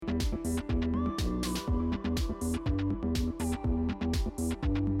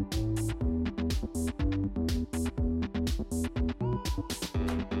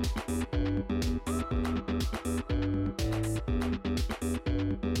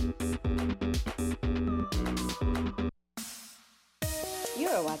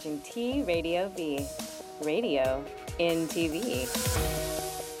are watching T Radio V, radio in TV.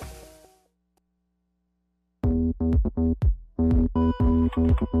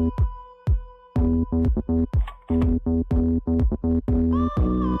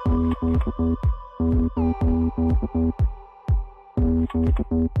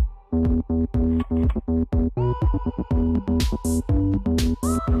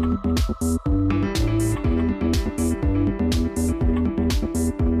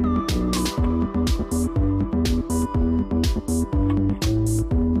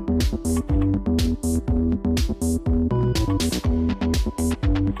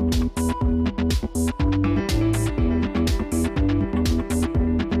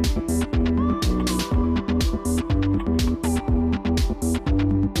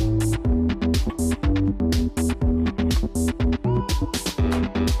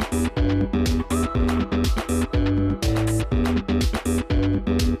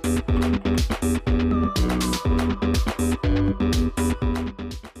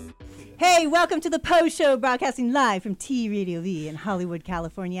 Welcome to the Poe Show, broadcasting live from T Radio V in Hollywood,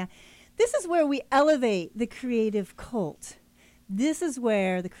 California. This is where we elevate the creative cult. This is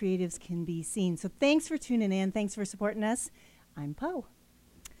where the creatives can be seen. So thanks for tuning in. Thanks for supporting us. I'm Poe.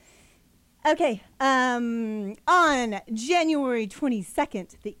 Okay, on January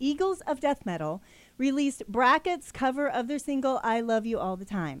 22nd, the Eagles of Death Metal released Bracket's cover of their single, I Love You All the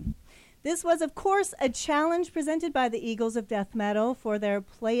Time. This was, of course, a challenge presented by the Eagles of Death Metal for their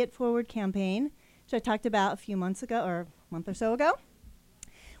Play It Forward campaign, which I talked about a few months ago, or a month or so ago,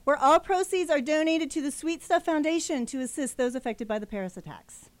 where all proceeds are donated to the Sweet Stuff Foundation to assist those affected by the Paris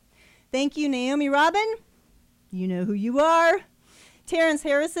attacks. Thank you, Naomi Robin. You know who you are. Terrence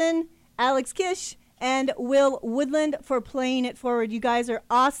Harrison, Alex Kish, and Will Woodland for playing it forward. You guys are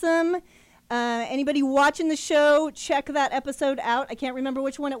awesome. Anybody watching the show, check that episode out. I can't remember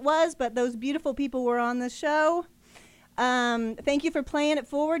which one it was, but those beautiful people were on the show. Thank you for playing it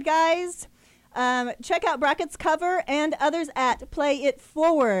forward, guys. Check out Bracket's cover and others at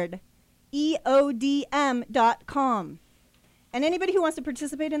playitforward.eodm.com. And anybody who wants to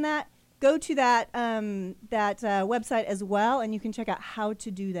participate in that, go to that website as well, and you can check out how to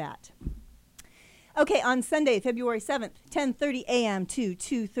do that. Okay, on Sunday, February 7th, 10:30 a.m. to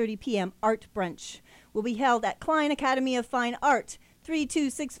 2:30 p.m., Art Brunch will be held at Klein Academy of Fine Art,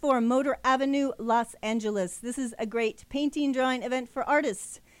 3264 Motor Avenue, Los Angeles. This is a great painting drawing event for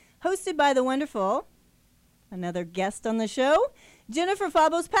artists, hosted by the wonderful, another guest on the show, Jennifer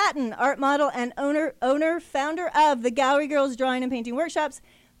Fabos Patton, art model and founder of the Gallery Girls Drawing and Painting Workshops.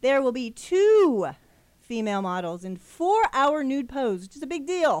 There will be 2 female models in 4-hour nude pose, which is a big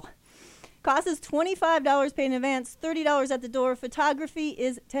deal. Cost is $25 paid in advance, $30 at the door. Photography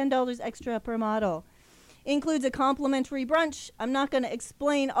is $10 extra per model. Includes a complimentary brunch. I'm not going to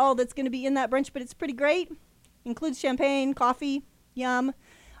explain all that's going to be in that brunch, but it's pretty great. Includes champagne, coffee, yum.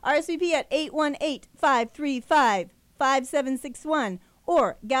 RSVP at 818-535-5761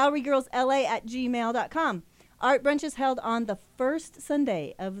 or gallerygirlsla@gmail.com. Art Brunch is held on the first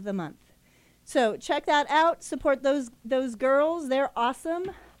Sunday of the month. So check that out. Support those girls. They're awesome.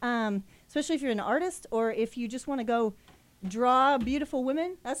 Especially if you're an artist or if you just want to go draw beautiful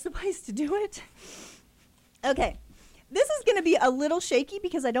women. That's the place to do it. Okay. This is going to be a little shaky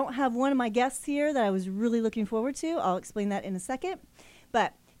because I don't have one of my guests here that I was really looking forward to. I'll explain that in a second.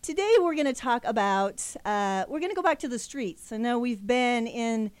 But today we're going to talk about, we're going to go back to the streets. I know we've been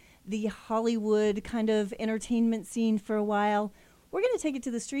in the Hollywood kind of entertainment scene for a while. We're going to take it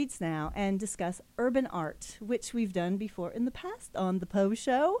to the streets now and discuss urban art, which we've done before in the past on the Poe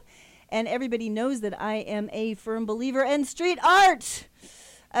Show. And everybody knows that I am a firm believer in street art.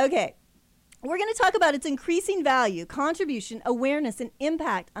 Okay. We're going to talk about its increasing value, contribution, awareness, and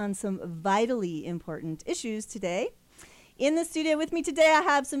impact on some vitally important issues today. In the studio with me today, I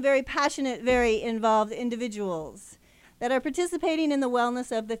have some very passionate, very involved individuals that are participating in the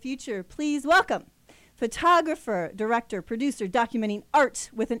wellness of the future. Please welcome photographer, director, producer, documenting art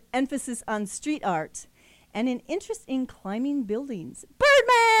with an emphasis on street art and an interest in climbing buildings,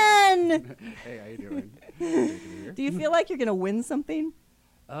 Birdman! Hey, how you doing? Do you feel like you're going to win something?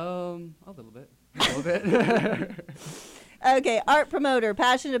 A little bit. A little bit. Okay, art promoter,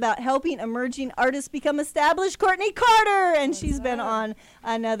 passionate about helping emerging artists become established, Courtney Carter, and she's been on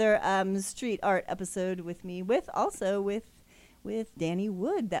another street art episode with me, with Danny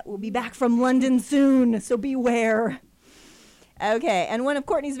Wood, that will be back from London soon, so beware. Okay, and one of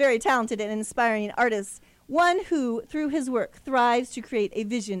Courtney's very talented and inspiring artists, one who, through his work, thrives to create a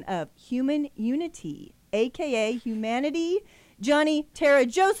vision of human unity, a.k.a. humanity, Johnny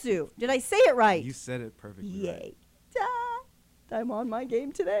Tarajosu. Did I say it right? You said it perfectly. Yay. Right. I'm on my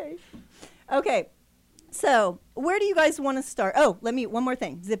game today. Okay. So, where do you guys want to start? Oh, one more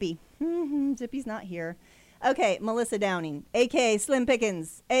thing. Zippy. Zippy's not here. Okay, Melissa Downing, a.k.a. Slim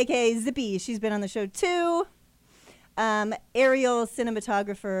Pickens, a.k.a. Zippy. She's been on the show too. Aerial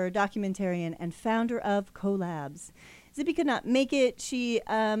cinematographer, documentarian, and founder of Collabs. Zippy could not make it. She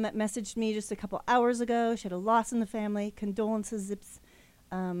messaged me just a couple hours ago. She had a loss in the family. Condolences, Zips.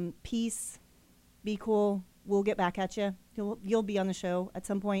 Peace. Be cool. We'll get back at you. You'll be on the show at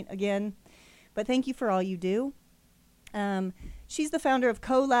some point again. But thank you for all you do. She's the founder of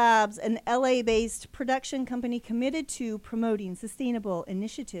Collabs, an LA-based production company committed to promoting sustainable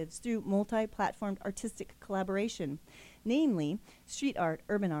initiatives through multi-platformed artistic collaboration, namely street art,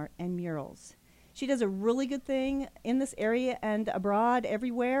 urban art, and murals. She does a really good thing in this area and abroad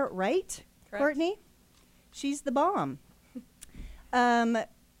everywhere, right, Correct. Courtney? She's the bomb. She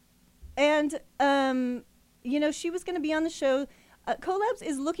was going to be on the show. Collabs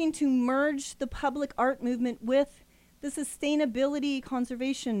is looking to merge the public art movement with the sustainability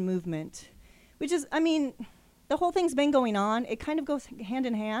conservation movement, which is, the whole thing's been going on. It kind of goes hand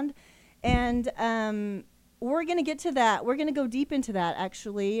in hand. And we're going to get to that. We're going to go deep into that,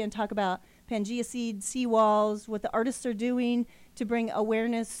 actually, and talk about Pangea seed, seawalls, what the artists are doing to bring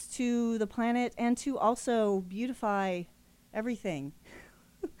awareness to the planet and to also beautify everything.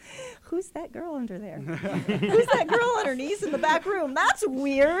 Who's that girl under there? Who's that girl on her knees in the back room? That's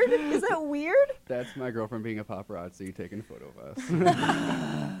weird. Is that weird? That's my girlfriend being a paparazzi taking a photo of us.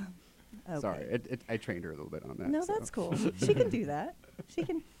 Okay. Sorry, I trained her a little bit on that. No, so. that's cool. She can do that. She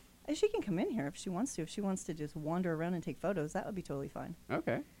can come in here if she wants to. If she wants to just wander around and take photos, that would be totally fine.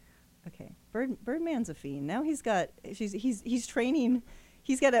 Okay. Okay. Birdman's a fiend. Now he's training.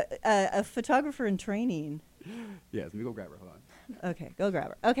 He's got a photographer in training. Yes, let me go grab her. Hold on. Okay, go grab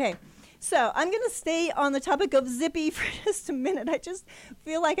her. Okay, so I'm going to stay on the topic of Zippy for just a minute. I just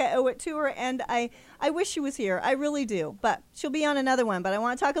feel like I owe it to her, and I wish she was here. I really do, but she'll be on another one. But I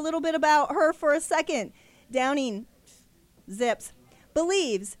want to talk a little bit about her for a second. Downing, Zips,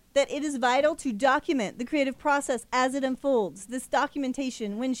 believes that it is vital to document the creative process as it unfolds. This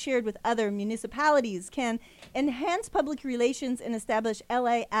documentation, when shared with other municipalities, can enhance public relations and establish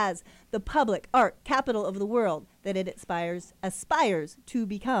LA as the public art capital of the world that it aspires to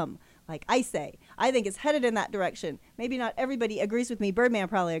become. Like I say, I think it's headed in that direction. Maybe not everybody agrees with me. Birdman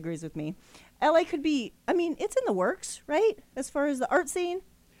probably agrees with me. LA could be, it's in the works, right? As far as the art scene.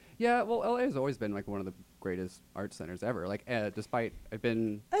 Yeah, well, LA has always been like one of the greatest art centers ever. Like, despite It's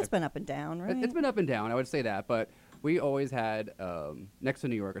been up and down, right? It's been up and down. I would say that, but we always had next to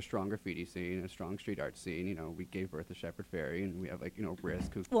New York a strong graffiti scene, a strong street art scene. You know, we gave birth to Shepard Fairey, and we have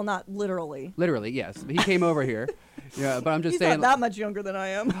Risk. Who Well, not literally. literally, yes, he came over here. Yeah, but I'm just He's saying. not that much younger than I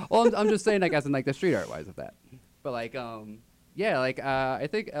am. Well, I'm just saying, like, as in like the street art wise of that. But like, I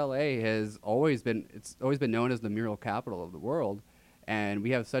think LA has always been known as the mural capital of the world. And we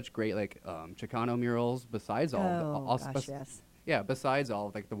have such great Chicano murals. Besides all, yes. Yeah, besides all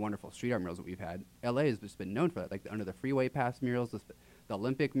of, like the wonderful street art murals that we've had, LA has just been known for that. Like under the freeway pass murals, the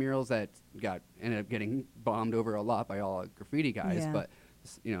Olympic murals that ended up getting bombed over a lot by all graffiti guys. Yeah. But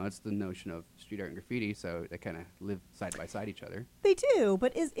it's the notion of street art and graffiti, so they kind of live side by side each other. They do,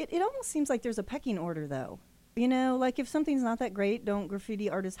 but it almost seems like there's a pecking order, though. Like if something's not that great, don't graffiti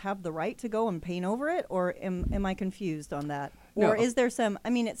artists have the right to go and paint over it? Or am I confused on that? No. Or is there some,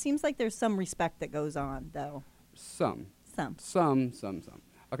 it seems like there's some respect that goes on, though. Some.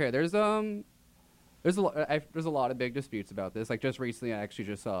 Okay, there's a lot of big disputes about this. Like just recently, I actually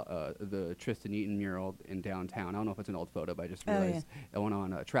just saw the Tristan Eaton mural in downtown. I don't know if it's an old photo, but I just realized it went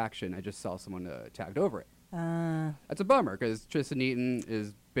on Traction. I just saw someone tagged over it. That's a bummer because Tristan Eaton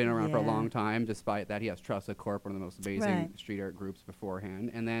has been around for a long time. Despite that, he has Trussa Corp, one of the most amazing street art groups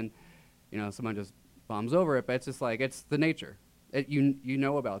beforehand. And then, someone just bombs over it. But it's just like it's the nature. You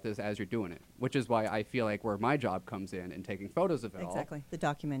know about this as you're doing it, which is why I feel like where my job comes in and taking photos of it all. Exactly, the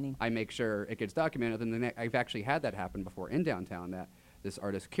documenting. I make sure it gets documented. And I've actually had that happen before in downtown. That this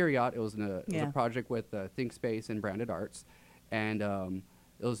artist Kiriot, it was a project with Think Space and Branded Arts, and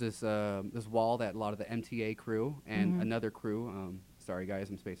it was this wall that a lot of the MTA crew and another crew. Sorry guys,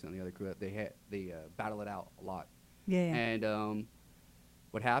 I'm spacing on the other crew. That they battle it out a lot. Yeah. And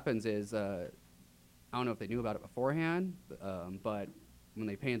what happens is. I don't know if they knew about it beforehand, but when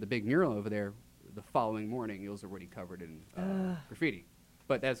they painted the big mural over there, the following morning, it was already covered in graffiti.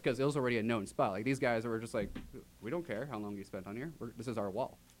 But that's because it was already a known spot. Like, these guys were just like, we don't care how long you spent on here. This is our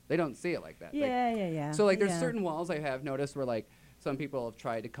wall. They don't see it like that. Yeah. So, like, there's certain walls I have noticed where, like, some people have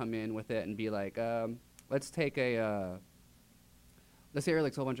tried to come in with it and be like, let's take let's say,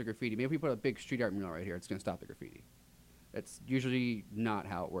 like, a whole bunch of graffiti. Maybe if we put a big street art mural right here, it's going to stop the graffiti. It's usually not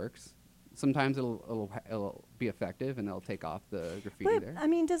how it works. Sometimes it'll be effective and they'll take off the graffiti But there. I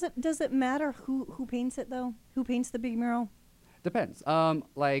mean, does it matter who paints it though? Who paints the big mural? Depends.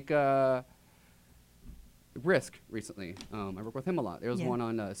 Risk recently. I work with him a lot. There was Yeah. one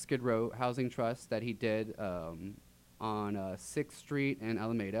on Skid Row Housing Trust that he did on 6th Street and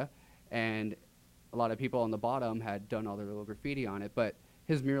Alameda, and a lot of people on the bottom had done all their little graffiti on it, but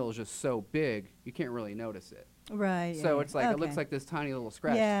his mural is just so big you can't really notice it. Right. So yeah, it's like it looks like this tiny little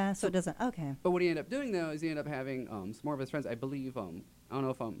scratch. Yeah. So it doesn't. Okay. But what he ended up doing though is he ended up having some more of his friends. I believe I don't know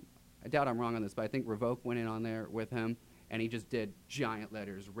if I doubt I'm wrong on this, but I think Revoke went in on there with him, and he just did giant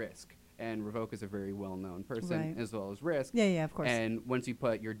letters Risk. And Revoke is a very well-known person Right. as well as Risk. Yeah. Yeah. Of course. And once you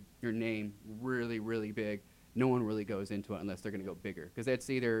put your name really, really big, no one really goes into it unless they're going to go bigger. Because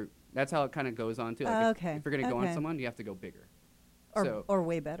that's how it kind of goes on too. Like Okay. if you're going to go on Okay. someone, you have to go bigger. Or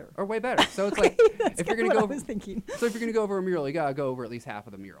way better. Or way better. So it's like That's if you're kinda going to go what I was thinking. So if you're going to go over a mural, you got to go over at least half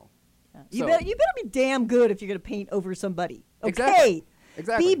of the mural. Yeah. So- You better be damn good if you're going to paint over somebody. Okay. Exactly.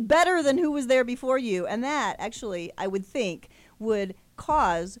 Exactly. Be better than who was there before you, and that actually I would think would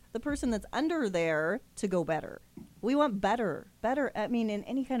cause the person that's under there to go better. We want better. I mean, in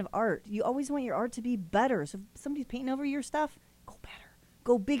any kind of art, you always want your art to be better. So if somebody's painting over your stuff, go better,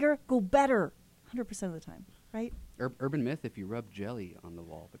 go bigger, go better, 100% of the time, right? Urban myth: if you rub jelly on the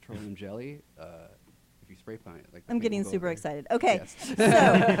wall, petroleum jelly, if you spray paint it, like the I'm paint getting will go super over. excited. Okay, Yes. so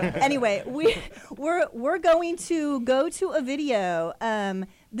anyway, we're going to go to a video.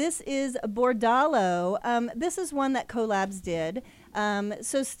 This is Bordalo. This is one that Collabs did.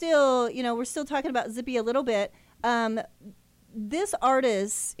 So still, we're still talking about Zippy a little bit. This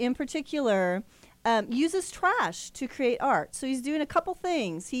artist in particular uses trash to create art. So he's doing a couple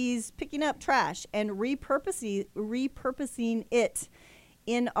things. He's picking up trash and repurposing it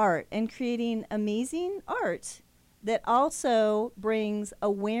in art and creating amazing art that also brings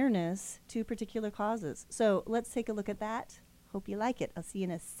awareness to particular causes. So let's take a look at that. Hope you like it. I'll see you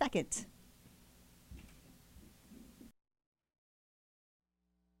in a second.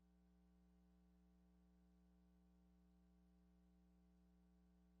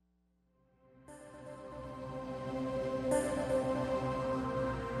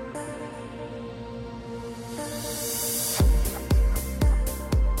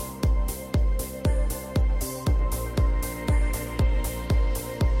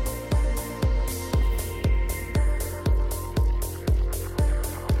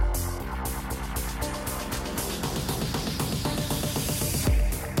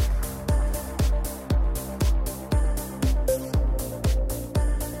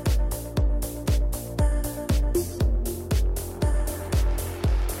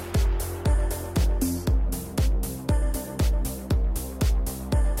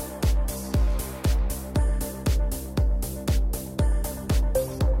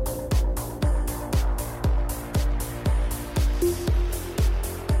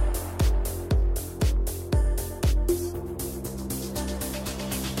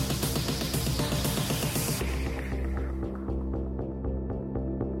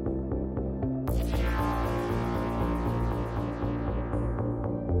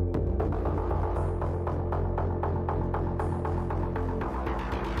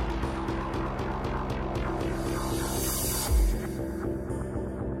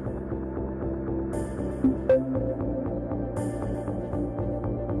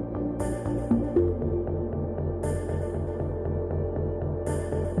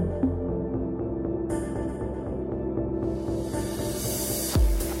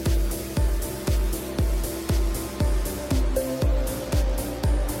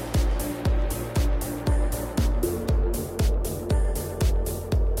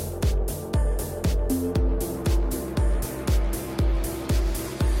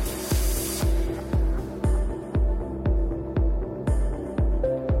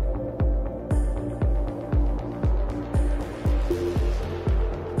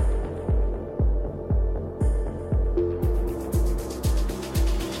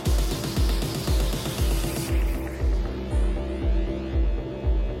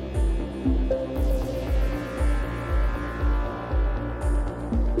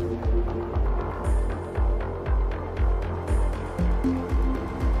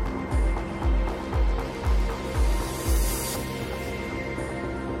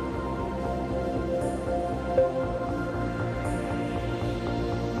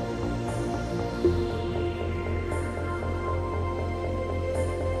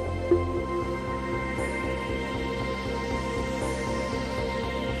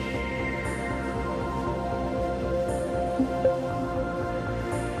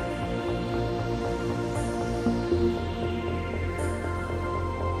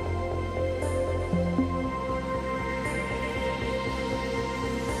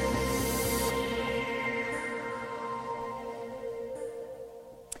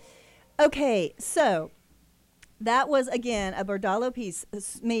 Okay, so that was, again, a Bordalo piece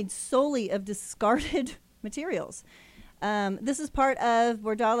made solely of discarded materials. This is part of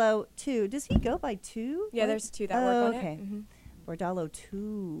Bordalo 2. Does he go by 2? Yeah, there's 2 that work on it. Okay. Bordalo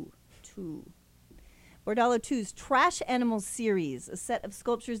 2. Bordalo 2's Trash Animals series, a set of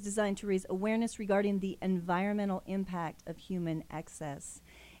sculptures designed to raise awareness regarding the environmental impact of human excess.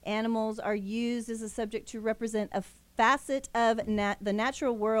 Animals are used as a subject to represent a facet of the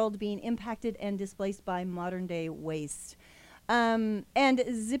natural world being impacted and displaced by modern-day waste. And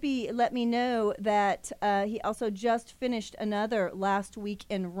Zippy let me know that he also just finished another last week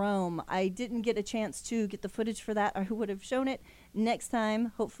in Rome. I didn't get a chance to get the footage for that. I would have shown it next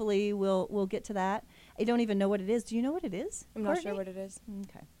time. Hopefully we'll get to that. I don't even know what it is. Do you know what it is? I'm not sure what it is.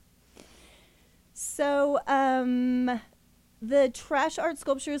 Okay. So the trash art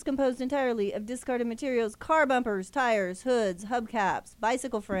sculpture is composed entirely of discarded materials: car bumpers, tires, hoods, hubcaps,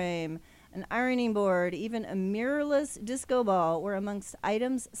 bicycle frame, an ironing board, even a mirrorless disco ball were amongst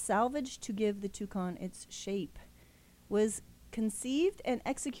items salvaged to give the toucan its shape. Was conceived and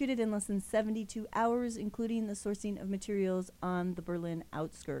executed in less than 72 hours, including the sourcing of materials on the Berlin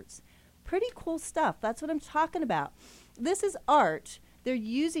outskirts. Pretty cool stuff. That's what I'm talking about. This is art. They're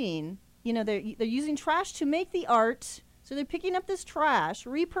using, they're using trash to make the art. So they're picking up this trash,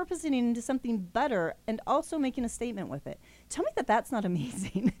 repurposing it into something better, and also making a statement with it. Tell me that that's not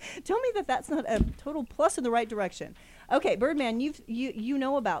amazing. Tell me that that's not a total plus in the right direction. Okay, Birdman, you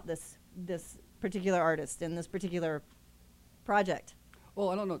know about this particular artist and this particular project. Well,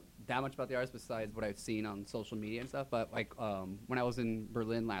 I don't know that much about the artist besides what I've seen on social media and stuff. But like when I was in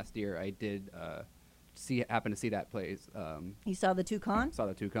Berlin last year, I did happen to see that place. You saw the toucan? Saw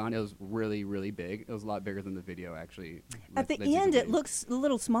the toucan. It was really, really big. It was a lot bigger than the video, actually. At the end, it looks a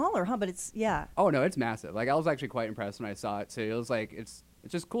little smaller, huh? But it's, yeah. Oh, no, it's massive. Like, I was actually quite impressed when I saw it, too. It was like, it's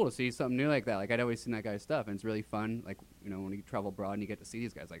just cool to see something new like that. Like, I'd always seen that guy's stuff, and it's really fun. Like, when you travel abroad and you get to see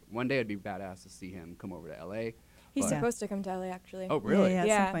these guys. Like, one day it'd be badass to see him come over to L.A. He's supposed to come to LA, actually. Oh, really? Yeah,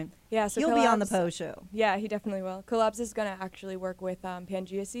 at some point. Yeah, so he'll be on the Poe show. Yeah, he definitely will. Collabs is going to actually work with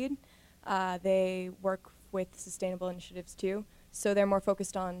Pangea Seed. They work with sustainable initiatives, too. So they're more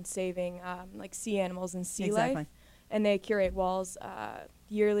focused on saving like sea animals and sea life. And they curate walls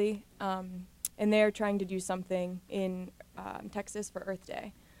yearly. And they're trying to do something in Texas for Earth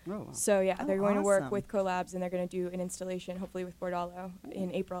Day. Oh, wow. So, yeah, they're going to work awesome. with Collabs, and they're going to do an installation, hopefully with Bordalo,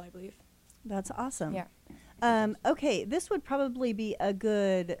 in April, I believe. That's awesome. Yeah. Okay, this would probably be a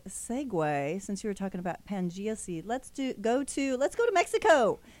good segue since you were talking about Pangea Seed. Let's go to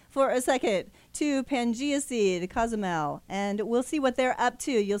Mexico for a second to Pangea Seed, Cozumel, and we'll see what they're up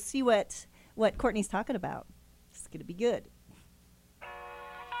to. You'll see what Courtney's talking about. It's going to be good.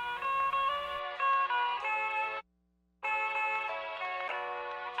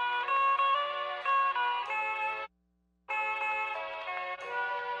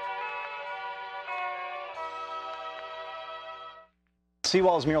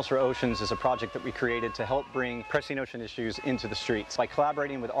 Seawalls Murals for Oceans is a project that we created to help bring pressing ocean issues into the streets. By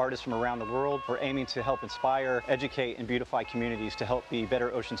collaborating with artists from around the world, we're aiming to help inspire, educate, and beautify communities to help be better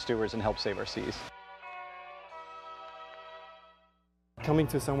ocean stewards and help save our seas. Coming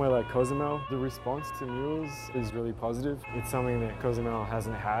to somewhere like Cozumel, the response to murals is really positive. It's something that Cozumel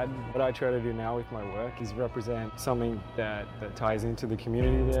hasn't had. What I try to do now with my work is represent something that ties into the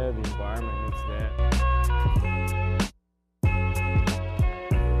community there, the environment that's there.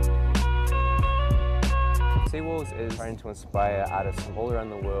 Seawalls is trying to inspire artists from all around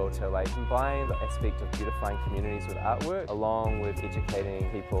the world to combine the aspect of beautifying communities with artwork along with educating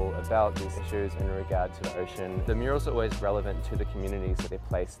people about these issues in regard to the ocean. The murals are always relevant to the communities that they're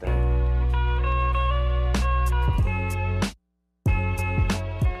placed in.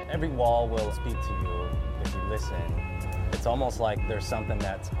 Every wall will speak to you if you listen. It's almost like there's something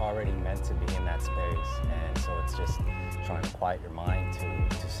that's already meant to be in that space, and so it's just trying to quiet your mind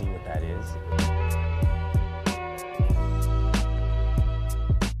to see what that is.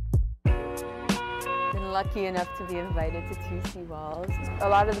 Lucky enough to be invited to 2 Seawalls. A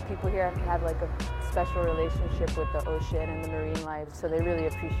lot of the people here have a special relationship with the ocean and the marine life, so they really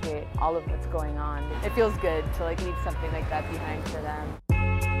appreciate all of what's going on. It feels good to leave something like that behind for them.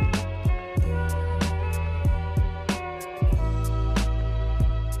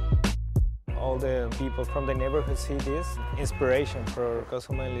 All the people from the neighborhood see this. Inspiration for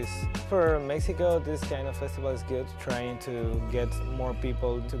Cozumel is, for Mexico, this kind of festival is good. Trying to get more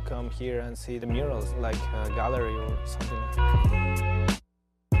people to come here and see the murals, like a gallery or something like that.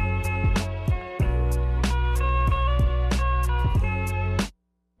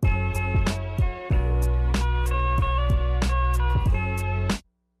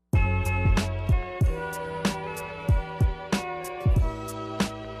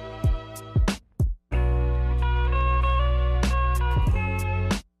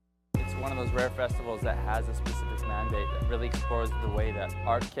 has a specific mandate that really explores the way that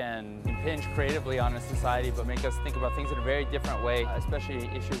art can impinge creatively on a society, but make us think about things in a very different way, especially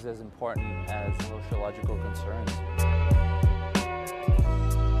issues as important as sociological concerns.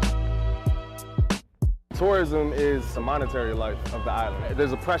 Tourism is the monetary life of the island.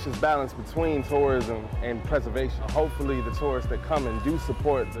 There's a precious balance between tourism and preservation. Hopefully the tourists that come and do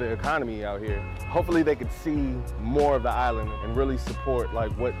support the economy out here, hopefully they could see more of the island and really support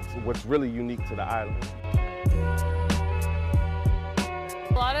like what's really unique to the island.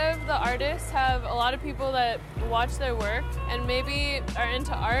 A lot of the artists have a lot of people that watch their work and maybe are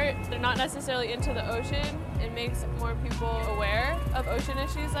into art. They're not necessarily into the ocean. It makes more people aware of ocean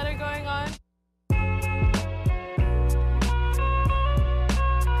issues that are going on.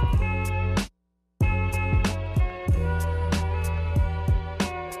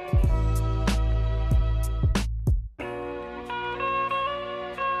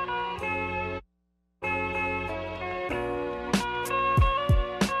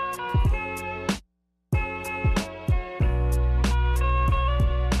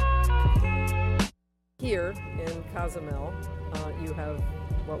 Here in Cozumel, you have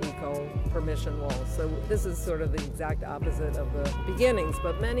what we call permission walls. So this is sort of the exact opposite of the beginnings,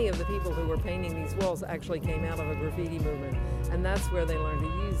 but many of the people who were painting these walls actually came out of a graffiti movement, and that's where they learned to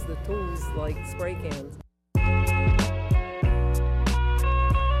use the tools like spray cans.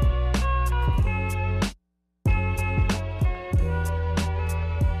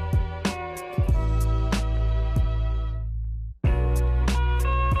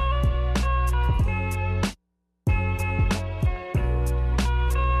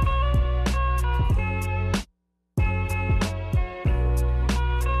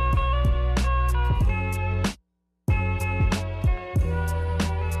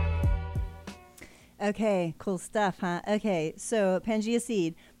 Okay, cool stuff, huh? Okay, so Pangea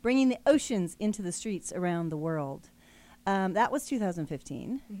Seed, bringing the oceans into the streets around the world. That was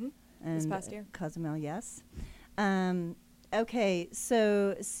 2015. Mm-hmm. And this past year. Cozumel, yes. Okay,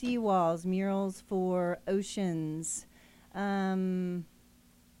 so seawalls, murals for oceans.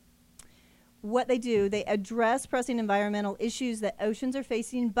 What they do, they address pressing environmental issues that oceans are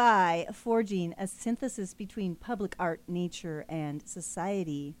facing by forging a synthesis between public art, nature, and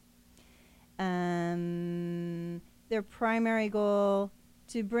society. Their primary goal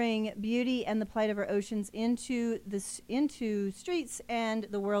to bring beauty and the plight of our oceans into streets and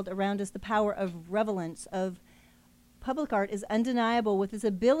the world around us. The power of relevance of public art is undeniable with its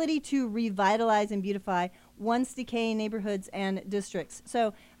ability to revitalize and beautify once decaying neighborhoods and districts.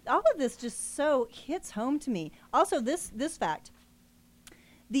 So all of this just so hits home to me. Also, this fact.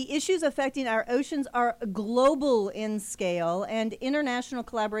 The issues affecting our oceans are global in scale, and international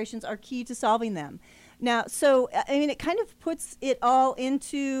collaborations are key to solving them. Now, so, I mean, it kind of puts it all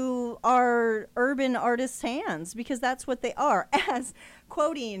into our urban artists' hands, because that's what they are. As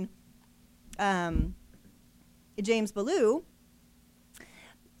quoting James Ballou,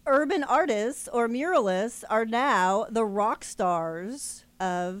 urban artists or muralists are now the rock stars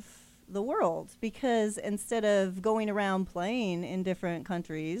of the world, because instead of going around playing in different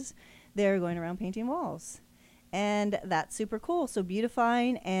countries, they're going around painting walls. And that's super cool. So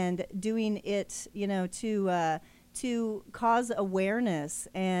beautifying and doing it, you know, to cause awareness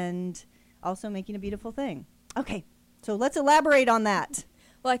and also making a beautiful thing. Okay, so let's elaborate on that.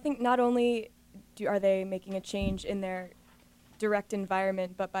 Well, I think not only are they making a change in their direct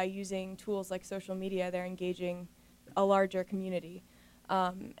environment, but by using tools like social media, they're engaging a larger community.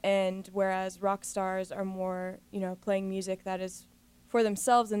 And whereas rock stars are more, you know, playing music that is for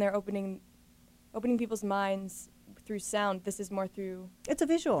themselves, and they're opening people's minds through sound, this is more through... It's a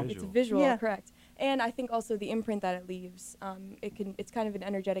visual. It's a visual, yeah. Correct. And I think also the imprint that it leaves, it's kind of an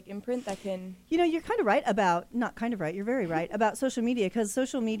energetic imprint that can... You know, you're kind of right about, not kind of right, you're very right about social media, because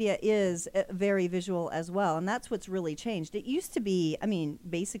social media is very visual as well, and that's what's really changed. It used to be, I mean,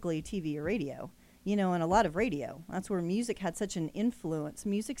 basically TV or radio. You know, and a lot of radio. That's where music had such an influence.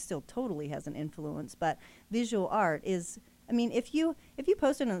 Music still totally has an influence, but visual art is, I mean, if you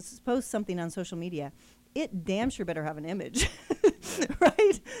post something on social media, it damn sure better have an image,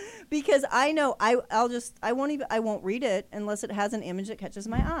 right? Because I know I won't read it unless it has an image that catches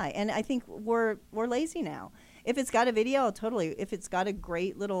my eye. And I think we're lazy now. If it's got a video, if it's got a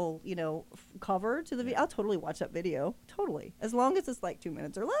great little, you know, cover to the video, I'll totally watch that video. Totally. As long as it's like 2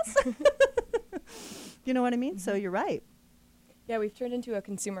 minutes or less. You know what I mean? Mm-hmm. So you're right. Yeah, we've turned into a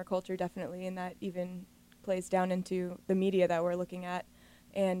consumer culture, definitely, and that even plays down into the media that we're looking at.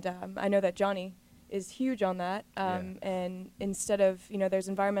 And I know that Johnny is huge on that. And instead of, you know, there's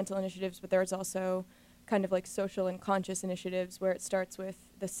environmental initiatives, but there's also kind of like social and conscious initiatives where it starts with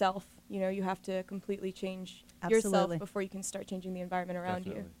the self, You know, you have to completely change Absolutely. yourself before you can start changing the environment around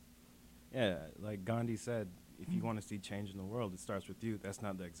you. Yeah, like Gandhi said, if you want to see change in the world, it starts with you. That's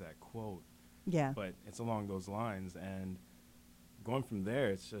not the exact quote. Yeah. But it's along those lines. And going from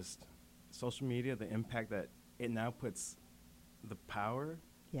there, it's just social media, the impact that it now puts the power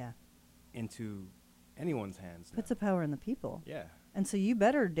into anyone's hands. Puts the power in the people. Yeah. And so you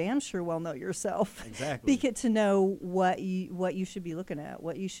better damn sure well know yourself. Exactly. Get to know what you should be looking at,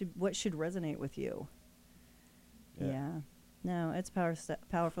 what should resonate with you. Yeah. No, it's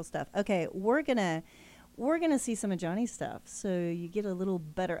powerful stuff. Okay, we're gonna see some of Johnny's stuff, so you get a little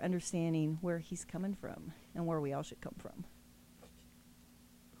better understanding where he's coming from and where we all should come from.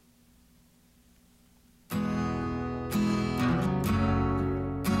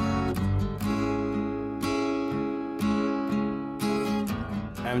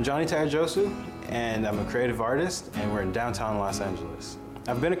 I'm Johnny Tarajosu, and I'm a creative artist, and we're in downtown Los Angeles.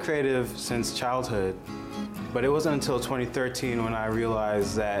 I've been a creative since childhood, but it wasn't until 2013 when I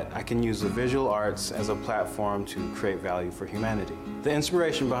realized that I can use the visual arts as a platform to create value for humanity. The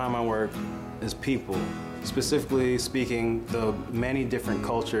inspiration behind my work is people, specifically speaking, the many different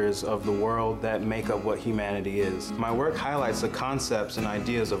cultures of the world that make up what humanity is. My work highlights the concepts and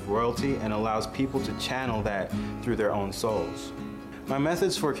ideas of royalty and allows people to channel that through their own souls. My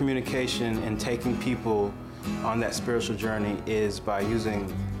methods for communication and taking people on that spiritual journey is by using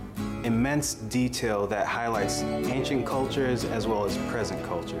immense detail that highlights ancient cultures as well as present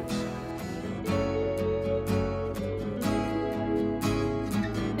cultures.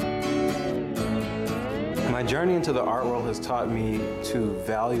 My journey into the art world has taught me to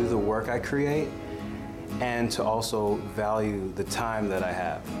value the work I create and to also value the time that I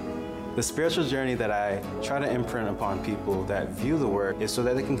have. The spiritual journey that I try to imprint upon people that view the work is so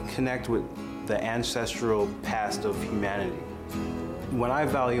that they can connect with the ancestral past of humanity. When I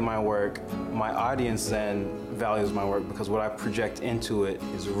value my work, my audience then values my work because what I project into it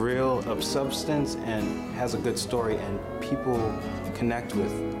is real, of substance, and has a good story, and people connect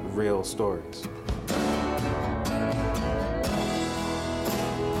with real stories.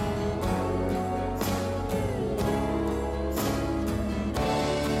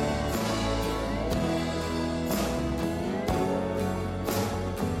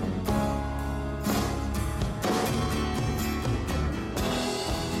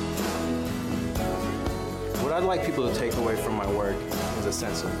 What I'd like people to take away from my work is a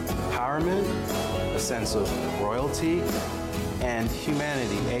sense of empowerment, a sense of royalty, and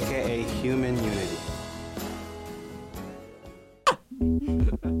humanity, aka human unity.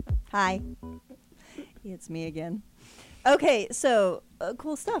 Hi. It's me again. Okay, so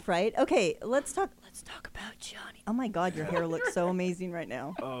cool stuff, right? Okay, let's talk about Johnny. Oh my God, your hair looks so amazing right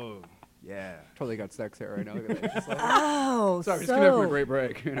now. Oh, yeah. Totally got sex hair right now. Look at that. Just like, Oh, sorry, just coming up for a great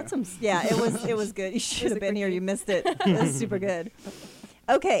break. You know? That's some, yeah, it was good. You should have been here. You missed it. It was super good.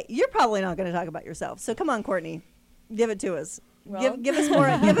 Okay, you're probably not going to talk about yourself. So come on, Courtney, give it to us. Well. Give us more.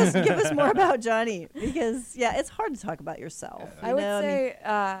 give us more about Johnny, because it's hard to talk about yourself. I would say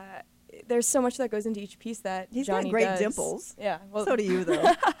there's so much that goes into each piece that he's Johnny got great does. dimples. Yeah, well, so do you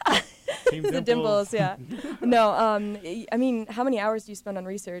though. The dimples, yeah. No, I mean, how many hours do you spend on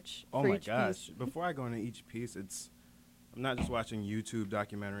research for each piece? Before I go into each piece, I'm not just watching YouTube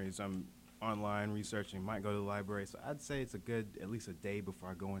documentaries. I'm online researching, might go to the library. So I'd say it's at least a day before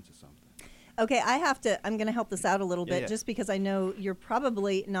I go into something. Okay, I'm going to help this out a little bit just because I know you're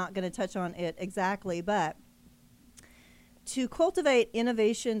probably not going to touch on it exactly, but to cultivate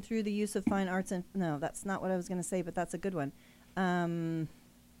innovation through the use of fine arts and, no, that's not what I was going to say, but that's a good one.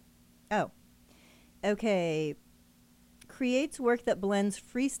 Okay. Creates work that blends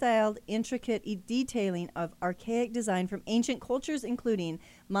freestyled, intricate detailing of archaic design from ancient cultures, including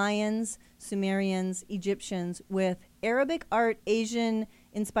Mayans, Sumerians, Egyptians, with Arabic art,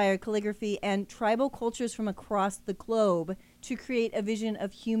 Asian-inspired calligraphy, and tribal cultures from across the globe to create a vision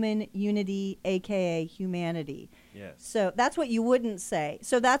of human unity, a.k.a. humanity. Yes. So that's what you wouldn't say.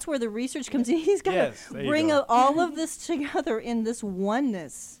 So that's where the research comes in. He's got to bring all of this together in this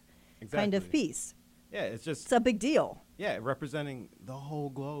oneness kind of piece. Yeah, it's a big deal. Yeah, representing the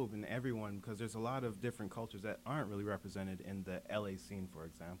whole globe and everyone, because there's a lot of different cultures that aren't really represented in the LA scene, for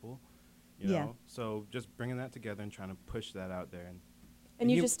example. You know? So just bringing that together and trying to push that out there.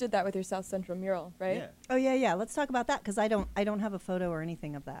 And you just did that with your South Central mural, right? Yeah. Oh yeah. Let's talk about that, because I don't have a photo or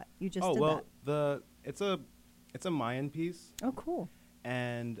anything of that. You just did that. It's a Mayan piece. Oh, cool.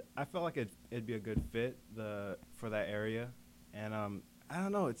 And I felt like it'd be a good fit for that area. And I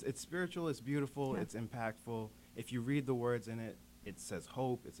don't know, it's spiritual, it's beautiful, it's impactful. If you read the words in it, it says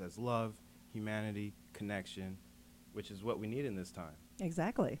hope, it says love, humanity, connection, which is what we need in this time.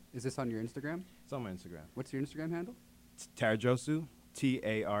 Exactly. Is this on your Instagram? It's on my Instagram. What's your Instagram handle? It's Tarajosu,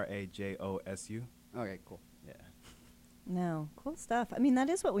 Tarajosu. Okay, cool. Yeah. No, cool stuff. I mean, that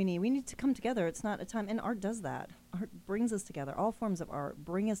is what we need. We need to come together. It's not a time, and art does that. Art brings us together. All forms of art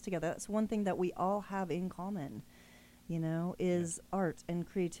bring us together. That's one thing that we all have in common, is art and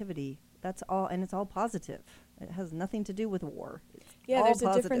creativity. That's all, and it's all positive. It has nothing to do with war. Yeah, there's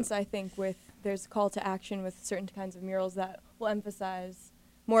a difference, I think, there's a call to action with certain kinds of murals that will emphasize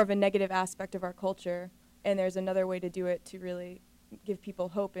more of a negative aspect of our culture, and there's another way to do it to really give people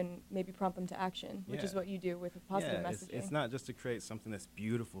hope and maybe prompt them to action, which is what you do with positive messaging. It's not just to create something that's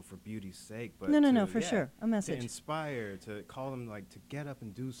beautiful for beauty's sake, but no, for sure, a message. To inspire, to call them to get up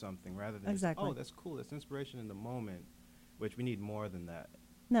and do something rather than exactly. Just, oh, that's cool, that's inspiration in the moment, which we need more than that.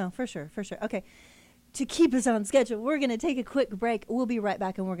 No, for sure. Okay, to keep us on schedule, we're going to take a quick break. We'll be right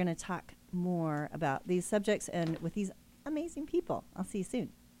back, and we're going to talk more about these subjects and with these amazing people. I'll see you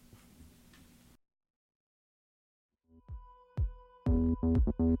soon.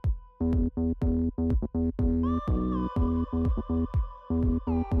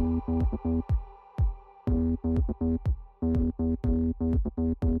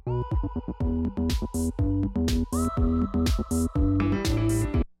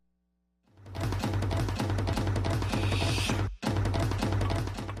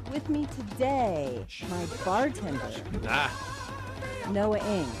 With me today, my bartender, Noah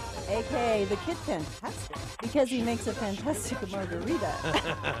Ng, a.k.a. the Kid Fantastic, because he makes a fantastic margarita.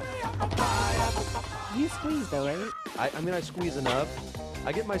 You squeeze, though, right? I squeeze enough.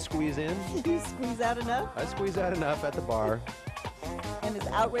 I get my squeeze in. You squeeze out enough? I squeeze out enough at the bar. And his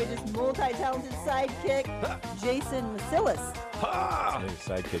outrageous, multi-talented sidekick, Jason Macilis. Ha! Hey,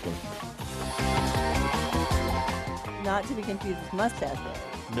 sidekicking. Not to be confused with Mustache Day.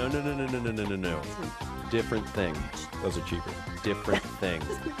 No. Different things. Those are cheaper. Different things.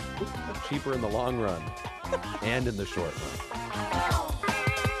 Cheaper in the long run and in the short run.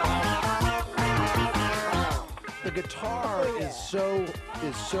 The guitar is so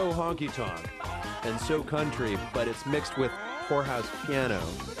honky tonk and so country, but it's mixed with poorhouse piano.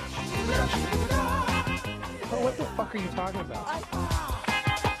 Oh, what the fuck are you talking about?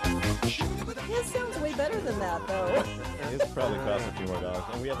 His sounds way better than that, though. It's probably cost a few more dollars,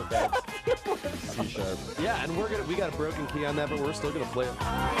 and we have a bad C-sharp. Yeah, and we got a broken key on that, but we're still gonna play it.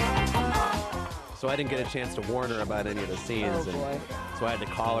 So I didn't get a chance to warn her about any of the scenes, so I had to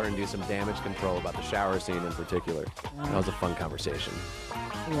call her and do some damage control about the shower scene in particular. That was a fun conversation.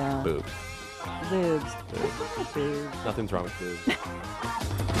 Yeah. Boobs. Boobs. Nothing's wrong with boobs.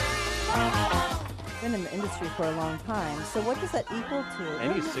 Been in the industry for a long time. So what does that equal to?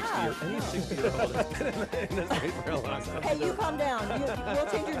 Any 60-year-old has been in the industry for a long time. Hey, you calm down. We'll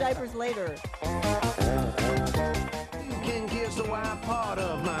change your diapers later. You can kiss the white part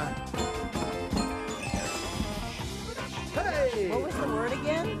of my... Hey! What was the word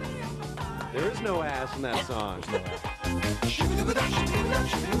again? There is no ass in that song. There's no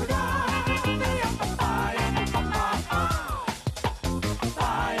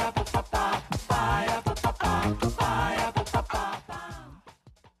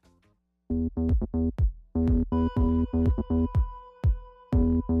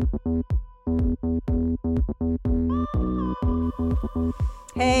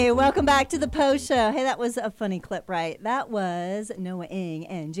Hey, welcome back to the Post Show. Hey, that was a funny clip, right? That was Noah Ng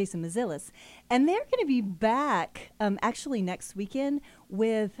and Jason Macilis. And they're going to be back actually next weekend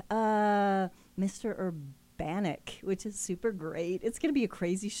with Mr. Urbanic, which is super great. It's going to be a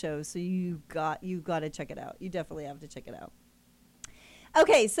crazy show, so you got to check it out. You definitely have to check it out.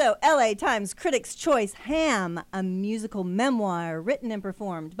 Okay, so LA Times Critics' Choice Ham, a musical memoir written and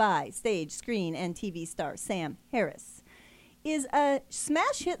performed by stage, screen, and TV star Sam Harris, is a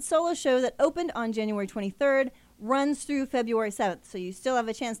smash hit solo show that opened on January 23rd, runs through February 7th. So you still have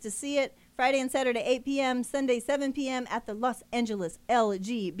a chance to see it Friday and Saturday, 8 p.m., Sunday, 7 p.m. at the Los Angeles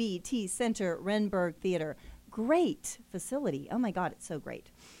LGBT Center Renberg Theater. Great facility. Oh, my God, it's so great.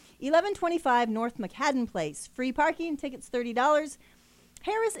 1125 North McHadden Place. Free parking, tickets $30.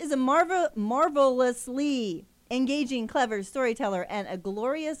 Harris is a marvelously engaging, clever storyteller and a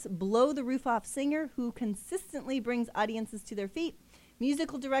glorious blow-the-roof-off singer who consistently brings audiences to their feet.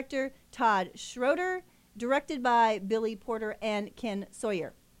 Musical director Todd Schroeder, directed by Billy Porter and Ken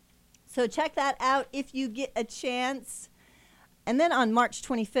Sawyer. So check that out if you get a chance. And then on March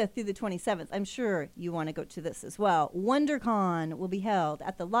 25th through the 27th, I'm sure you want to go to this as well, WonderCon will be held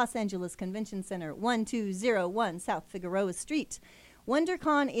at the Los Angeles Convention Center, 1201 South Figueroa Street.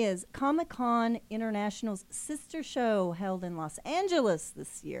 WonderCon is Comic-Con International's sister show held in Los Angeles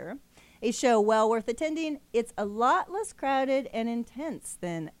this year. A show well worth attending. It's a lot less crowded and intense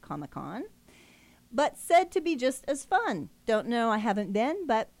than Comic-Con, but said to be just as fun. Don't know, I haven't been,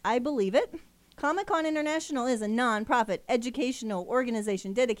 but I believe it. Comic-Con International is a non-profit educational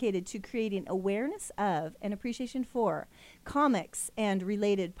organization dedicated to creating awareness of and appreciation for comics and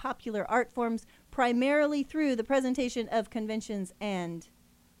related popular art forms, primarily through the presentation of conventions and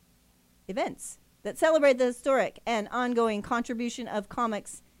events that celebrate the historic and ongoing contribution of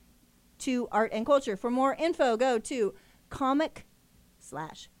comics to art and culture. For more info, go to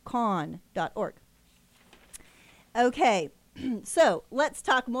comic/con.org. Okay, so let's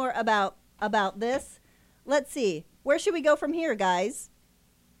talk more about this. Let's see. Where should we go from here, guys?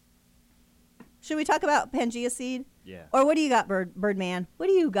 Should we talk about Pangea seed? Yeah. Or what do you got, Birdman? What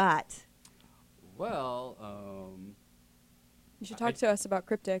do you got? Well, you should talk to us about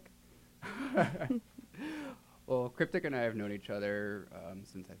Cryptic. Well, Cryptic and I have known each other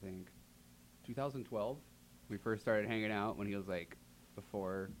since, I think, 2012. We first started hanging out when he was like,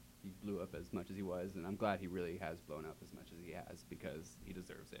 before he blew up as much as he was, and I'm glad he really has blown up as much as he has because he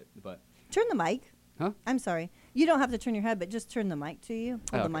deserves it. But turn the mic. Huh? I'm sorry. You don't have to turn your head, but just turn the mic to you.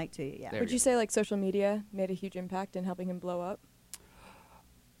 Hold the Okay. mic to you, yeah. There Would we you go. say like social media made a huge impact in helping him blow up?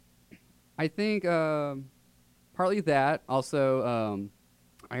 I think partly that. Also,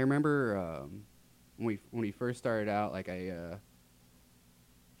 I remember when we first started out, like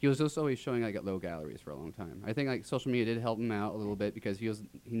he was just always showing like at low galleries for a long time. I think like social media did help him out a little bit because he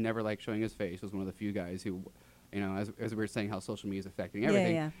never liked showing his face. He was one of the few guys who, as we were saying, how social media is affecting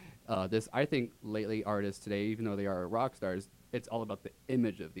everything. Yeah. I think lately artists today, even though they are rock stars, it's all about the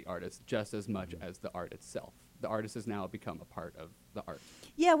image of the artist just as much as the art itself. The artist has now become a part of the art.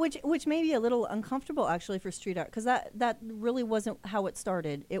 Yeah, which may be a little uncomfortable actually for street art because that really wasn't how it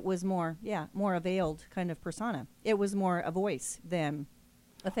started. It was more a veiled kind of persona. It was more a voice than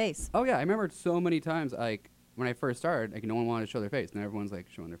a face. Oh yeah, I remember so many times like when I first started, like no one wanted to show their face, and everyone's like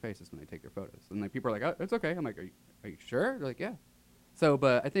showing their faces when they take their photos, and like people are like, "Oh, it's okay." I'm like, "Are you sure?" They're like, "Yeah." So,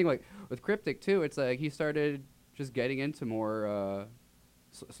 but I think like with Cryptic too, it's like he started just getting into more.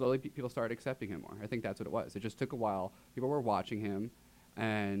 Slowly, people started accepting him more. I think that's what it was. It just took a while. People were watching him,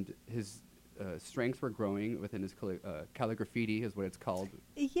 and his strengths were growing within his calligraphy, is what it's called.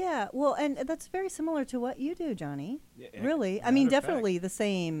 Yeah, well, and that's very similar to what you do, Johnny. Yeah, really, I mean, definitely the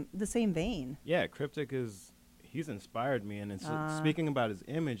same vein. Yeah, Cryptic he's inspired me, and it's speaking about his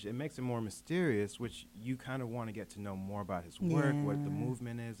image, it makes it more mysterious, which you kind of want to get to know more about his work, what the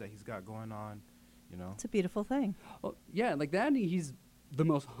movement is that he's got going on, It's a beautiful thing. Well, yeah, like that, he's the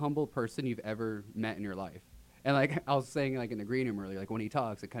most humble person you've ever met in your life. And like I was saying, like in the green room earlier, like when he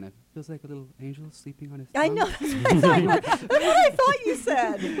talks, it kind of feels like a little angel sleeping on his tongue. I know. That's what I thought you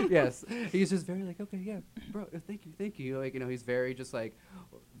said. Yes, he's just very like, okay, yeah, bro, thank you. Like he's very just like,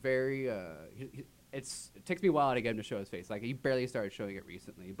 very. It takes me a while to get him to show his face. Like he barely started showing it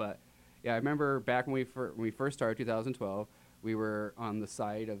recently, but yeah, I remember back when we first started 2012, we were on the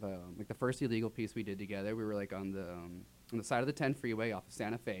side of like the first illegal piece we did together. We were like on the side of the 10 freeway off of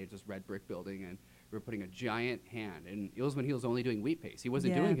Santa Fe, just red brick building, and we were putting a giant hand. And it was when he was only doing wheat paste. He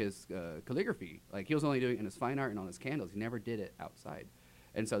wasn't doing his calligraphy. Like he was only doing it in his fine art and on his candles. He never did it outside.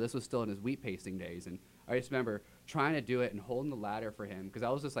 And so this was still in his wheat pasting days. And I just remember trying to do it and holding the ladder for him because I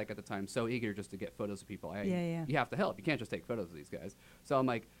was just like at the time so eager just to get photos of people. You have to help. You can't just take photos of these guys. So I'm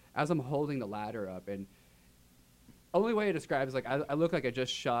like, as I'm holding the ladder up, and only way to describe is like I look like I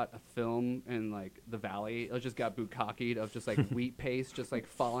just shot a film in like the valley. I just got bukkakied of just like wheat paste just like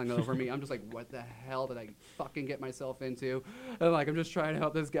falling over me. I'm just like, what the hell did I fucking get myself into? And like I'm just trying to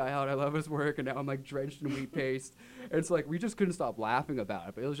help this guy out. I love his work, and now I'm like drenched in wheat paste. And it's like we just couldn't stop laughing about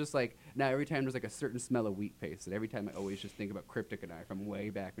it. But it was just like now every time there's like a certain smell of wheat paste, and every time I always just think about Cryptic and I from way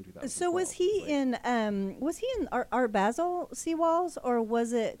back in 2012. So was he in Art Basel Seawalls or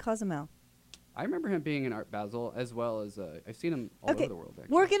was it Cozumel? I remember him being in Art Basel as well as I've seen him all over the world.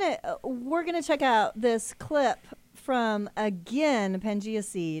 Actually. We're gonna check out this clip from again Pangea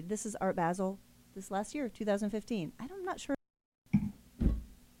Seed. This is Art Basel this last year, 2015. I'm not sure.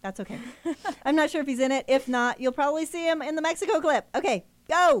 That's okay. I'm not sure if he's in it. If not, you'll probably see him in the Mexico clip. Okay,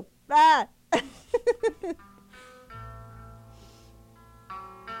 go. Ah.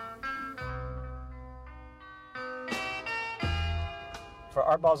 For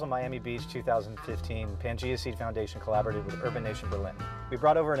Art Basel Miami Beach 2015, Pangea Seed Foundation collaborated with Urban Nation Berlin. We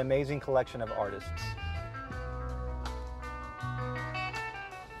brought over an amazing collection of artists.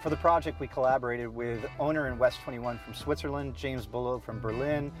 For the project, we collaborated with Owner and West 21 from Switzerland, James Bullough from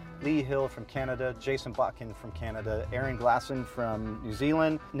Berlin, Lee Hill from Canada, Jason Botkin from Canada, Aaron Glassen from New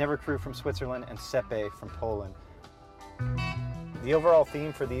Zealand, Never Crew from Switzerland, and Sepe from Poland. The overall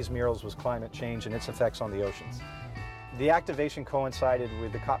theme for these murals was climate change and its effects on the oceans. The activation coincided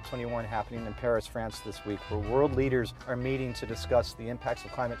with the COP21 happening in Paris, France this week, where world leaders are meeting to discuss the impacts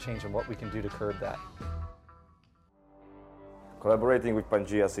of climate change and what we can do to curb that. Collaborating with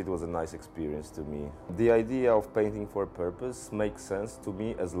Pangea Seed was a nice experience to me. The idea of painting for a purpose makes sense to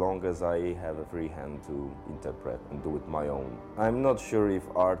me as long as I have a free hand to interpret and do it my own. I'm not sure if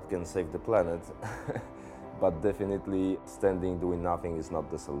art can save the planet, but definitely standing doing nothing is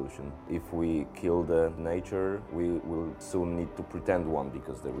not the solution. If we kill the nature, we will soon need to pretend one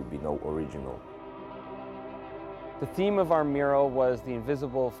because there will be no original. The theme of our mural was the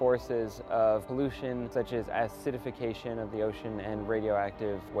invisible forces of pollution, such as acidification of the ocean and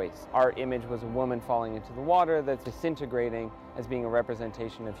radioactive waste. Our image was a woman falling into the water that's disintegrating as being a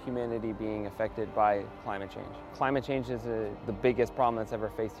representation of humanity being affected by climate change. Climate change is the biggest problem that's ever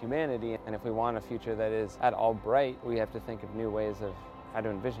faced humanity, and if we want a future that is at all bright, we have to think of new ways of how to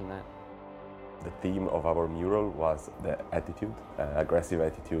envision that. The theme of our mural was the attitude, aggressive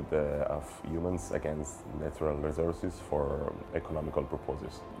attitude of humans against natural resources for economical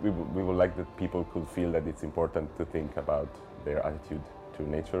purposes. We would like that people could feel that it's important to think about their attitude to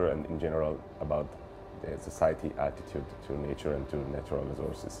nature and in general about the society attitude to nature and to natural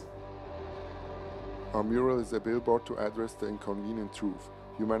resources. Our mural is a billboard to address the inconvenient truth.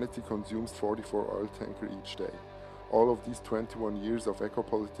 Humanity consumes 44 oil tankers each day. All of these 21 years of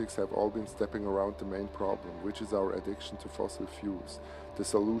eco-politics have all been stepping around the main problem, which is our addiction to fossil fuels. The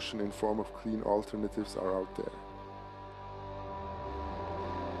solution in form of clean alternatives are out there.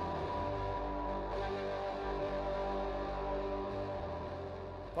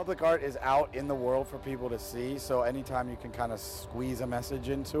 Public art is out in the world for people to see, so anytime you can kind of squeeze a message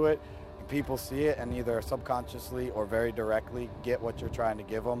into it, people see it and either subconsciously or very directly get what you're trying to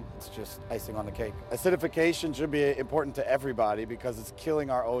give them. It's just icing on the cake. Acidification should be important to everybody because it's killing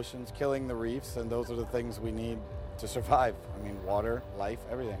our oceans, killing the reefs, and those are the things we need to survive. I mean, water, life,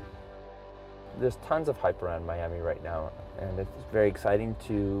 everything. There's tons of hype around Miami right now, and it's very exciting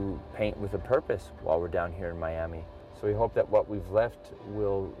to paint with a purpose while we're down here in Miami. So we hope that what we've left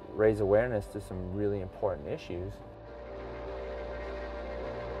will raise awareness to some really important issues.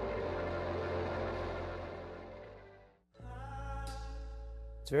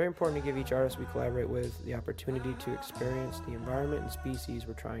 It's very important to give each artist we collaborate with the opportunity to experience the environment and species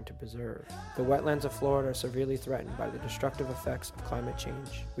we're trying to preserve. The wetlands of Florida are severely threatened by the destructive effects of climate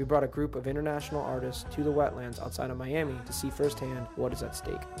change. We brought a group of international artists to the wetlands outside of Miami to see firsthand what is at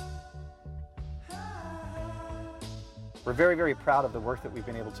stake. We're very, very proud of the work that we've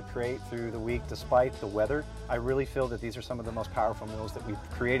been able to create through the week despite the weather. I really feel that these are some of the most powerful murals that we've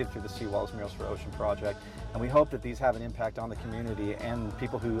created through the Seawalls Murals for Ocean project, and we hope that these have an impact on the community and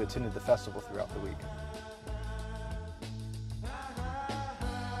people who attended the festival throughout the week.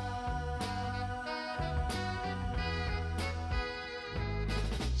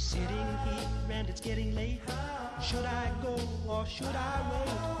 Sitting here and it's getting late. Should I go or should I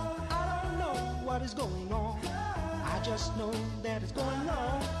wait? I don't know what is going on. I just know that it's going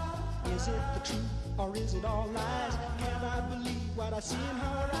wrong. Is it the truth or is it all lies? Can I believe what I see in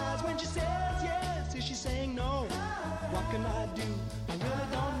her eyes? When she says yes, is she saying no? What can I do? I really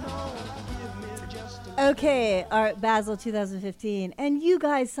don't know. Give me just a... Okay, Art Basel 2015. And you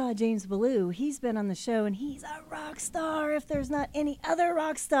guys saw James Ballou. He's been on the show, and he's a rock star if there's not any other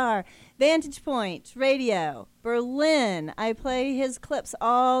rock star. Vantage Point, Radio, Berlin. I play his clips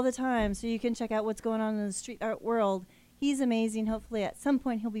all the time, so you can check out what's going on in the street art world. He's amazing. Hopefully at some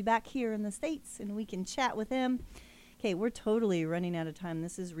point he'll be back here in the States, and we can chat with him. Okay, we're totally running out of time.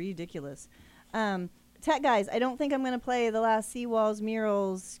 This is ridiculous. Tech guys, I don't think I'm going to play the last Seawalls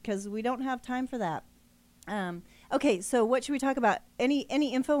murals because we don't have time for that. Okay, so what should we talk about? Any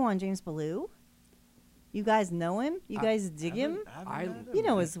info on James Ballou? You guys know him? You guys dig him? You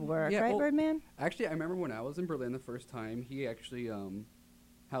know his work, right, Birdman? Actually, I remember when I was in Berlin the first time, he actually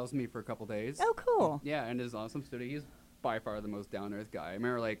housed me for a couple days. Oh, cool. Yeah, in his awesome studio. He's by far the most down-to-earth guy. I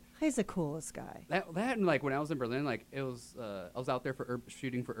remember, like... He's the coolest guy. That and, like, when I was in Berlin, like, it was... I was out there for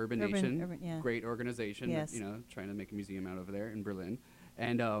shooting for Urban Nation. Yeah. Great organization. Yes. You know, trying to make a museum out over there in Berlin.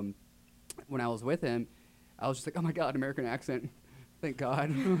 And when I was with him, I was just like, oh, my God, American accent. Thank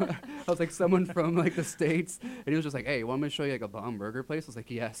God. I was like someone from like the States, and he was just like, "Hey, want me to show you like a bomb burger place?" I was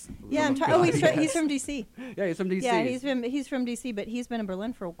like, "Yes." Yeah, he's from DC. Yeah, he's from DC. Yeah, he's from DC, but he's been in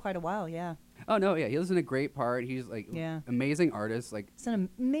Berlin for quite a while. Yeah. Oh no, yeah, he lives in a great part. He's like amazing artist. Like he's an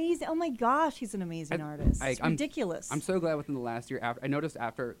amazing. Oh my gosh, he's an amazing artist. It's ridiculous. I'm so glad within the last year. I noticed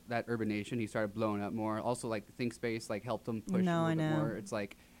after that Urban Nation, he started blowing up more. Also, like ThinkSpace like helped him push a little bit more. It's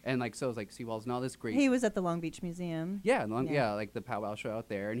like And like so, it's like Seawall's and all this great. He was at the Long Beach Museum. Yeah, like the powwow show out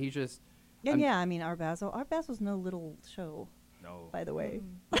there, and he's just. And I mean, Art Basil's no little show. No. By the way.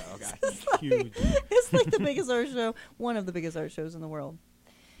 Oh, God. It's huge. It's like the biggest art show, one of the biggest art shows in the world.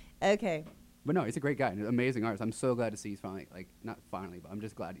 Okay. But no, he's a great guy, an amazing artist. I'm so glad to see he's finally, not finally, but I'm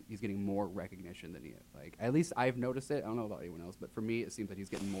just glad he's getting more recognition than he is. Like, at least I've noticed it. I don't know about anyone else, but for me, it seems like he's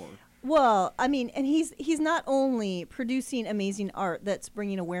getting more. Well, I mean, and he's not only producing amazing art that's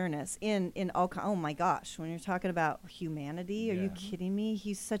bringing awareness in all. Oh my gosh, when you're talking about humanity, are you kidding me?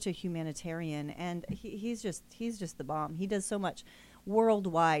 He's such a humanitarian, and he's just the bomb. He does so much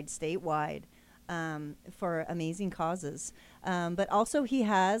worldwide, statewide. For amazing causes. But also he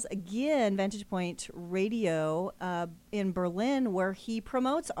has, again, Vantage Point Radio in Berlin where he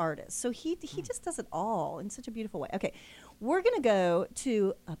promotes artists. So he just does it all in such a beautiful way. Okay, we're going to go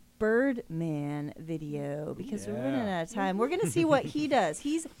to a Birdman video because we're running out of time. We're going to see what he does.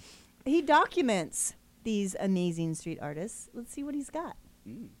 He documents these amazing street artists. Let's see what he's got.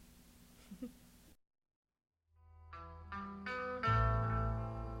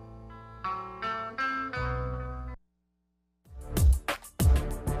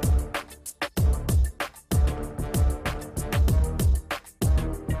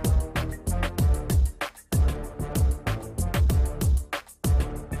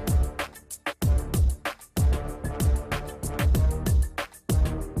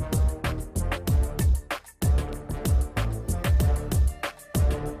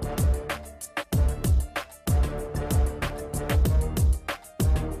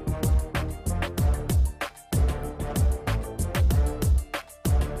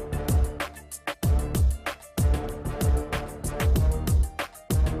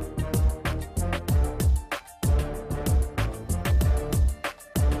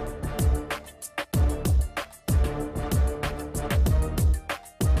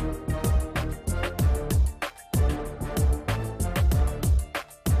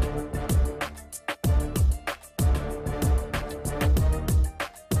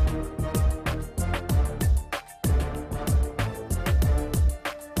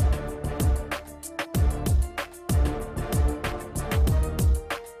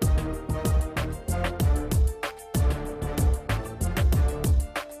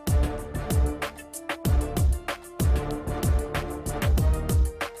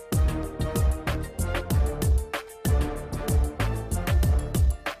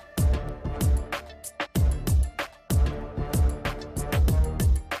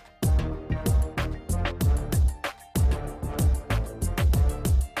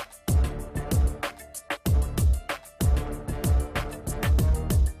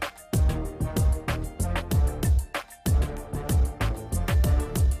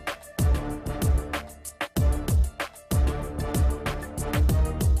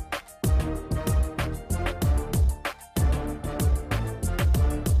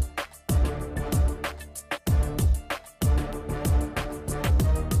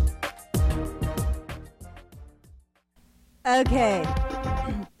 Okay.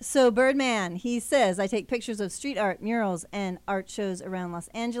 So Birdman, he says, I take pictures of street art, murals, and art shows around Los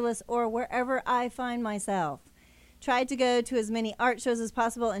Angeles or wherever I find myself. Tried to go to as many art shows as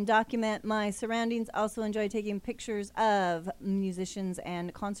possible and document my surroundings. Also enjoy taking pictures of musicians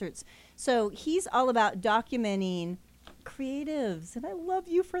and concerts. So he's all about documenting creatives, and I love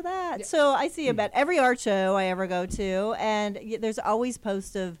you for that. Yeah. So I see about every art show I ever go to, and there's always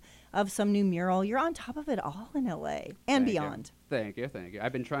posts of some new mural. You're on top of it all in LA and beyond. Thank you.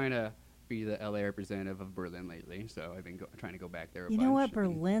 I've been trying to be the LA representative of Berlin lately, so I've been trying to go back there. You know what?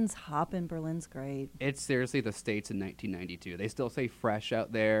 Berlin's hopping. Berlin's great. It's seriously the States in 1992. They still say fresh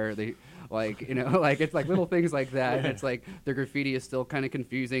out there. They it's like little things like that. And it's like their graffiti is still kind of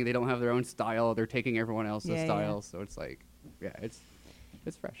confusing. They don't have their own style. They're taking everyone else's style. So it's like,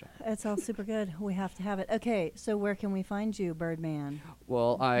 it's fresh. It's all super good. We have to have it. Okay, so where can we find you, Birdman?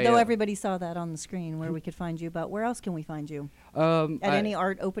 Well, though everybody saw that on the screen where we could find you, but where else can we find you? At any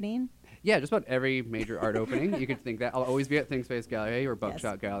art opening? Yeah, just about every major art opening. You could think that. I'll always be at Think Space Gallery or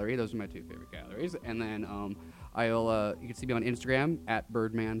Buckshot Gallery. Those are my two favorite galleries. And then you can see me on Instagram at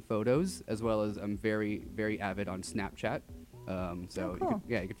Birdman Photos, as well as I'm very, very avid on Snapchat. Cool.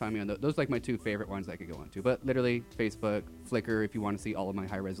 You can find me on those are like my two favorite ones I could go on to. But literally Facebook, Flickr if you want to see all of my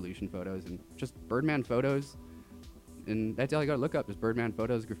high resolution photos, and just Birdman Photos. And that's all you got to look up, just Birdman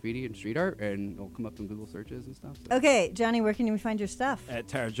Photos, graffiti, and street art, and it'll come up in Google searches and stuff. So. Okay, Johnny, where can we find your stuff? At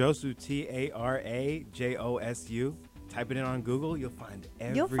Tarajosu, Tarajosu. type it in on Google, you'll find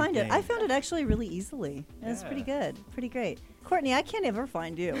everything. You'll find it. I found it actually really easily. It's pretty good. Pretty great. Courtney, I can't ever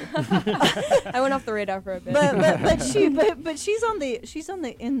find you. I went off the radar for a bit. But she's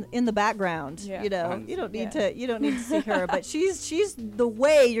in the background. Yeah. You know, you don't need to see her. But she's the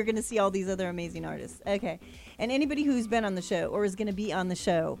way you're going to see all these other amazing artists. Okay, and anybody who's been on the show or is going to be on the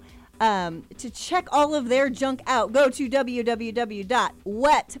show. To check all of their junk out, go to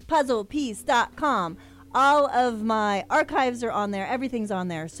www.wetpuzzlepiece.com. All of my archives are on there. Everything's on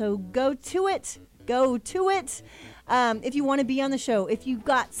there. So go to it. Go to it. If you want to be on the show, if you've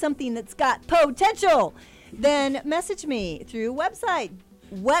got something that's got potential, then message me through website,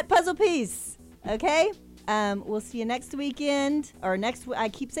 Wet Puzzle Piece. Okay? We'll see you next weekend. I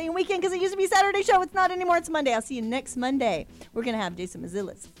keep saying weekend because it used to be Saturday show. It's not anymore. It's Monday. I'll see you next Monday. We're going to have Jason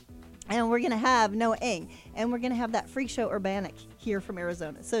Mazilis. And we're going to have Noah Eng. And we're going to have that Freak Show Urbanic here from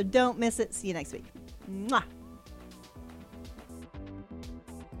Arizona. So don't miss it. See you next week. Mwah.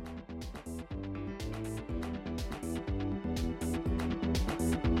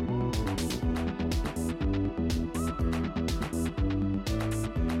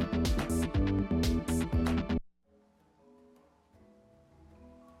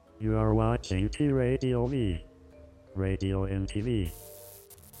 You are watching T-Radio V. Radio MTV.